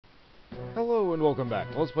Hello and welcome back.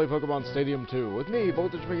 Let's play Pokemon Stadium 2 with me,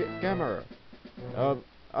 Voltage McGammar.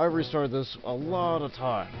 I've restarted this a lot of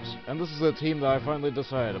times, and this is the team that I finally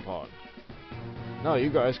decided upon. Now you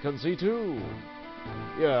guys can see too.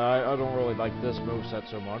 Yeah, I don't really like this moveset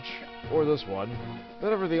so much, or this one,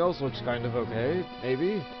 but everything else looks kind of okay,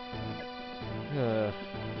 maybe.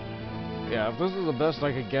 Yeah, if this is the best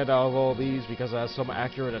I could get out of all these because it has some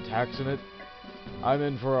accurate attacks in it, I'm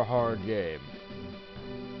in for a hard game.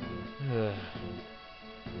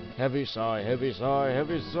 Heavy sigh, heavy sigh,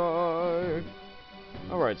 heavy sigh.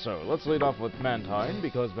 Alright, so let's lead off with MANtine,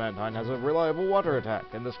 because MANtine has a reliable water attack,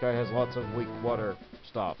 and this guy has lots of weak water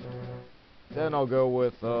stuff. Then I'll go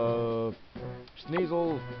with,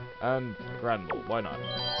 Sneasel and Granville. Why not?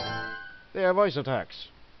 They have ice attacks.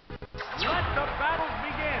 Let the battles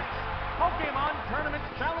begin! Pokémon Tournament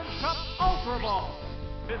Challenge Cup Ultra Ball!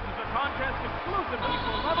 This is a contest exclusively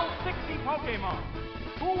for level 60 Pokémon.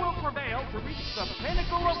 Who will prevail to reach the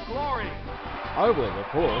pinnacle of glory? I will, of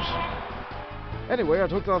course. Anyway, I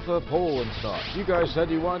took off the poll and stuff. You guys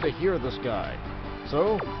said you wanted to hear this guy.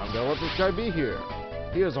 So, I'm gonna let this guy be here.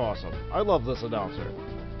 He is awesome. I love this announcer.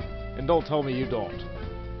 And don't tell me you don't. Thrill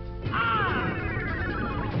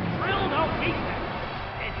no weakness.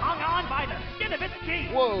 It hung on by the skin of its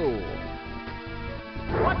teeth. Whoa!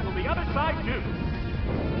 What will the other side do?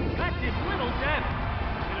 That did little damage.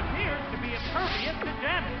 It appears to be impervious to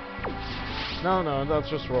damage. No, that's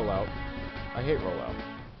just rollout. I hate rollout.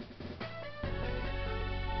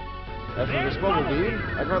 As for this bubble beam,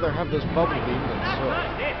 I'd rather have this bubble beam than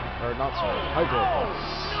or not Hydro Pulse.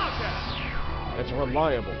 It's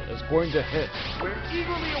reliable. It's going to hit. We're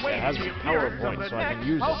eagerly awaiting it has the power appearance points, of the so I can next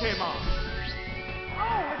use Pokémon.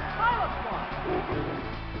 Oh, it's Pilot.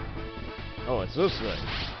 Oh, it's this thing.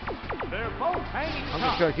 They're both hanging I'm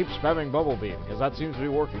tough. just gonna keep spamming bubble beam, because that seems to be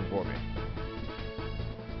working for me.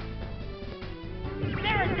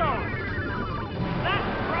 There it goes! That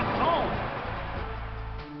struck home!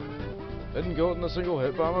 Didn't go in a single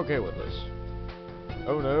hit, but I'm okay with this.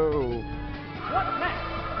 Oh no. What next?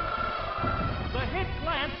 The hit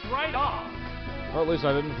glanced right off. Well, at least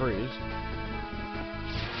I didn't freeze.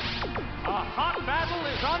 A hot battle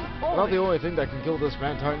is unfolding. About the only thing that can kill this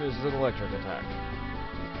MANtine is an electric attack.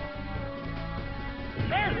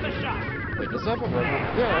 There's the shot. Wait, does that have a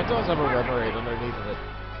Remoraid? Yeah, it does have a Remoraid underneath of it.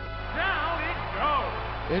 Down it goes.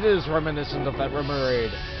 It is reminiscent of that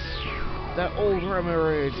Remoraid. That old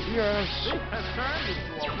Remoraid, yes! This has turned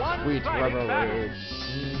into a one-sided Sweet Remoraid. battle.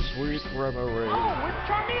 Sweet Remoraid. Oh, it's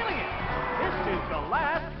Charmeleon. This is the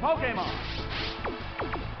last Pokemon.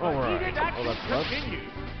 Alright. The heated Oh, action that's left. continues.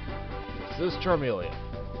 This is Charmeleon.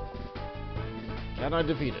 Can I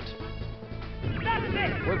defeat it? That's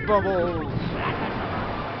it. With bubbles!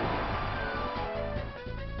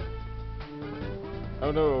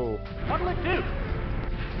 Oh no. What'll it do?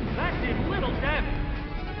 That did little damage.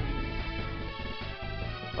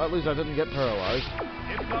 Well, at least I didn't get paralyzed.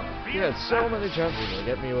 It's a He had fierce so battle. many chances to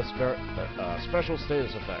get me with special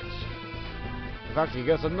status effects. In fact, he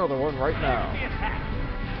gets another one right There's now. the attack.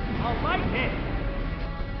 A light hit.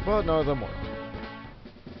 But none of them worked.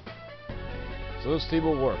 So this team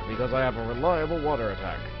will work, because I have a reliable water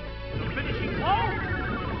attack. The finishing blow.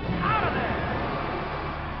 Out of there.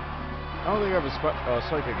 I don't think I have a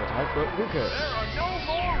psychic attack, but who cares? There are no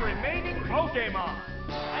more remaining Pokemon.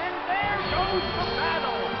 And there goes the battle.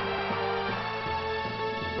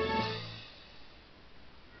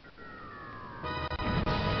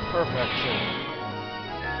 Perfection.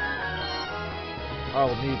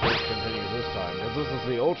 I'll need this to continue this time, because this is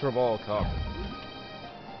the Ultra Ball Cup.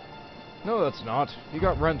 No, that's not. You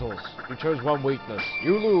got rentals. You chose one weakness.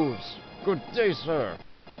 You lose. Good day, sir.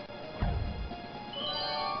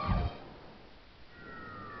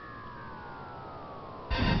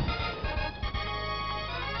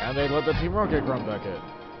 And they let the Team Rocket grunt back in.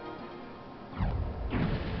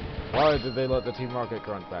 Why did they let the Team Rocket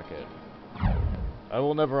grunt back in? I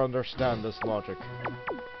will never understand this logic.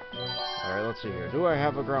 Alright, let's see here. Do I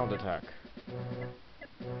have a ground attack?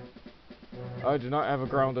 I do not have a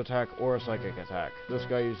ground attack or a psychic attack. This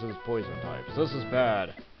guy uses poison types. This is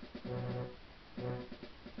bad.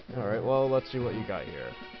 Alright, well, let's see what you got here.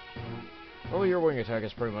 Well, your wing attack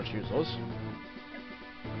is pretty much useless.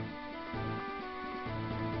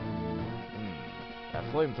 That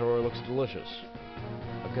flamethrower looks delicious.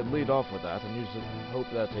 I could lead off with that and use it, hope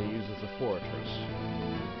that he uses the fortress.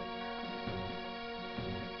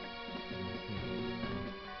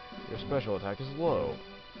 Your special attack is low.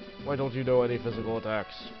 Why don't you know any physical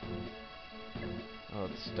attacks? Oh,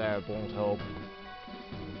 the stab won't help.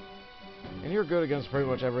 And you're good against pretty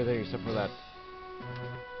much everything except for that.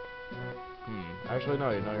 Actually,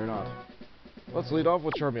 no, you're not. Let's lead off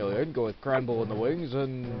with Charmeleon, go with Granbull in the wings,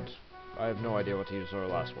 and I have no idea what to use for our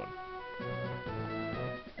last one.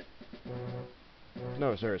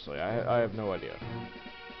 No, seriously, I have no idea.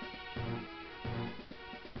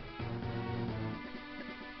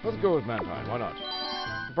 Let's go with MANtine, why not?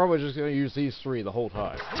 I'm probably just going to use these three the whole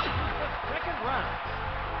time. This is the second round.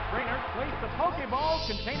 Trainers place the Pokeballs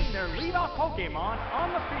containing their leadoff Pokemon on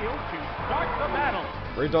the field to start the battle.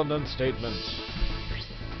 Redundant statements.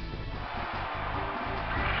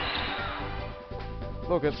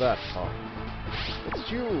 Look at that pump. It's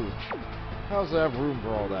huge. How does it have room for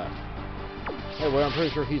all that? Anyway, I'm pretty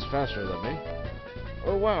sure he's faster than me.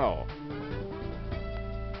 Oh, wow.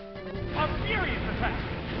 A furious attack.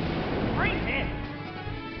 Great hit.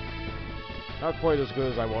 Not quite as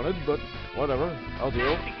good as I wanted, but whatever. I'll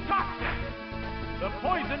deal. Toxic. The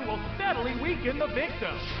poison will steadily weaken the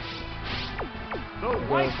victim. The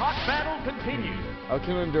white-hot battle continues. I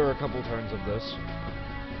can endure a couple turns of this.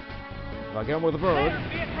 If I get him with a bird. There's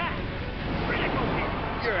the attack. Critical hit.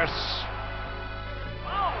 Yes!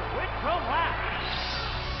 Oh, it collapsed.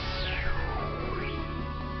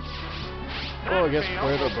 Oh, I guess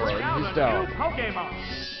with a bird. He's down. Pokemon.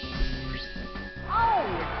 Oh,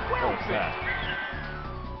 it What's quills that?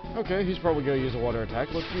 it. Okay, he's probably going to use a water attack.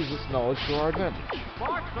 Let's use this knowledge to our advantage.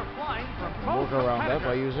 Sparks are flying from We'll both work around that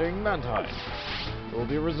by competitors. using MANtine. It will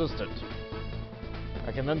be resistant.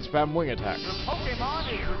 I can then spam wing attack. The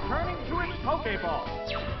Pokemon is returning to its Pokeball.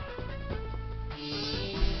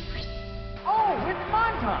 Oh, it's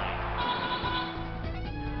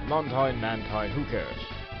MANtine. MANtine, who cares?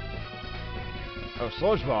 Oh,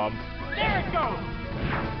 Sludge Bomb. There it goes.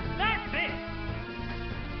 That's it.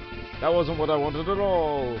 That wasn't what I wanted at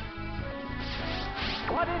all.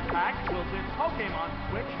 What impact will this Pokemon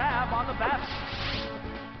switch have on the battle?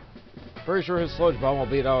 Pretty sure his Sludge Bomb will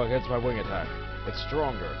beat out against my wing attack. It's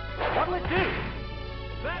stronger. What'll it do?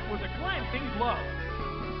 That was a glancing blow.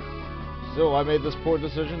 Still, I made this poor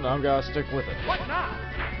decision, and I'm gonna stick with it. What now?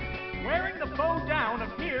 Wearing the bow down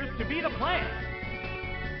appears to be the plan.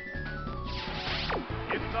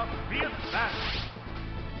 It's a fierce battle.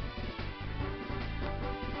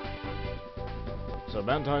 So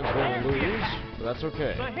MANtine's going to lose, but that's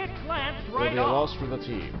okay. The hit glanced It'll right be a off. loss for the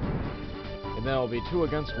team. And then it'll be 2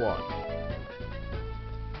 against 1.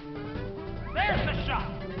 There's the shot.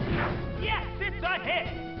 Yes, it's a hit.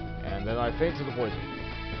 And then I faint to the poison.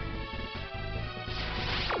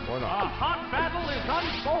 Or A not. hot battle is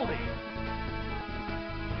unfolding.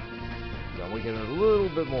 Then we get a little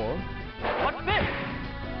bit more. What's this?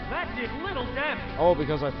 That did little damage. Oh,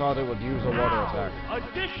 because I thought it would use a water attack.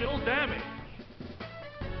 Additional damage.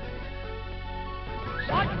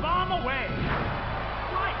 Sludge bomb away.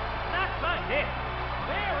 Right, that's a hit.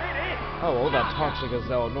 There it is. Oh, well, that toxic is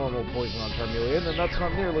now a normal poison on Charmeleon, and that's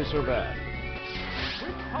not nearly so bad.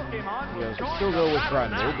 Which Pokemon will Yes, join still the go with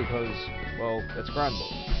battle Granbull now? because, well, it's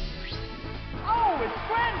Granbull. Oh, it's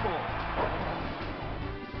Granbull.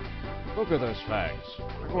 Look at those fangs.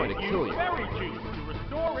 They're going to kill you. Berry juice to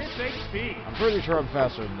restore its HP. I'm pretty sure I'm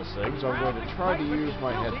faster than this thing, so I'm going to try to use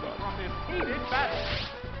my headbutt. From this heated battle.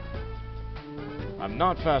 I'm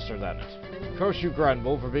not faster than it. Curse you,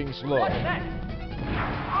 Granbull, for being slow. What's next?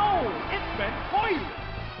 Oh, it's been poisoned.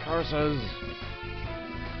 Curses.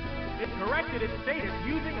 It corrected its status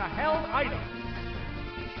using a held item.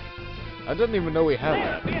 I didn't even know we had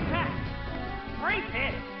There's that. the attack. Great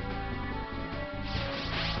hit.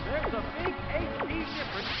 There's a big HP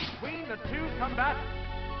difference between the two combatants.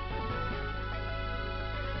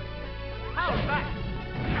 How's that?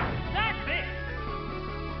 That's it.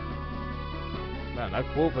 Man, that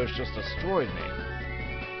Quillfish just destroyed me.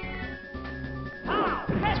 Ah,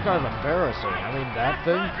 It's kind of embarrassing. I mean, that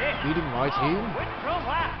thing beating my team?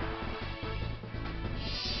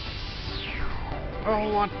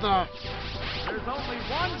 Oh, what the? There's only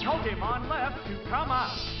one Pokemon left to come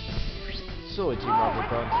out. Silly Team Rocket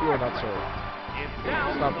Punch, you are not so. It's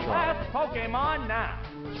down Stop to the trying. last Pokemon now.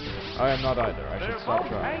 I am not either. I They're should stop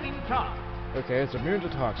both trying. hanging tough. Okay, it's immune to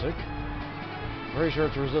Toxic. Pretty sure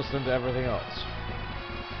it's resistant to everything else.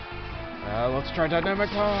 Let's try Dynamic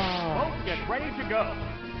Punch! Both get ready to go.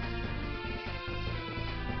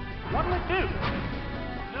 What'll it do?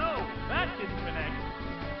 No, that didn't connect.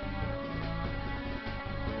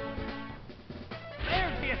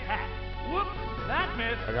 There's the attack. Whoops, that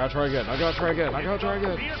missed. I gotta try again, I gotta try again, I gotta try It's a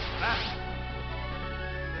again. fierce battle.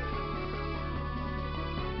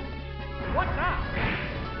 What now?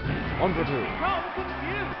 1 for 2. Become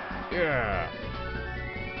confused. Yeah!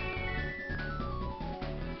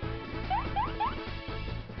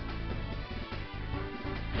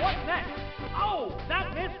 What next? Oh,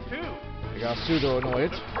 that missed too. I got pseudo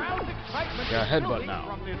annoyed. Crowd's excitement Yeah, is headbutt building now.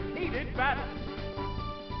 from this heated battle.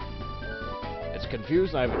 It's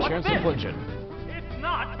confused, and I have a What's chance to this? flinch it. It's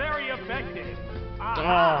not very effective.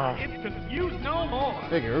 Ah. It's confused no more.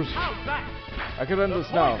 Figures. How's that? I could end this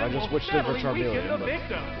now if I just switched in for Charmeleon, The but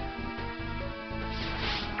victim.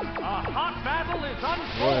 A hot battle is boy, I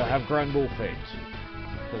unfolding. have Grand Bull Fate.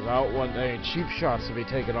 Because I don't want any cheap shots to be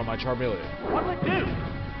taken on my Charmeleon. What'll it do?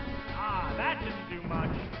 That didn't do much.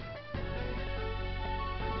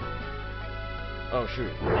 Oh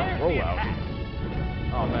shoot. There's Roll the out. attack.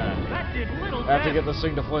 Oh man. That did little I have to damage. get this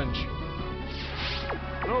thing to flinch.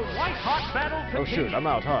 The white hot battle Oh continues. shoot, I'm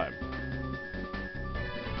out of time.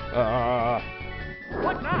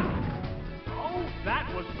 What now? Oh, that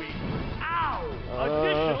was weak. Ow!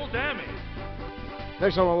 Additional damage.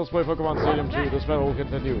 Next time on Let's Play Pokemon Stadium 2, this battle will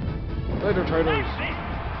continue. Later, trainers.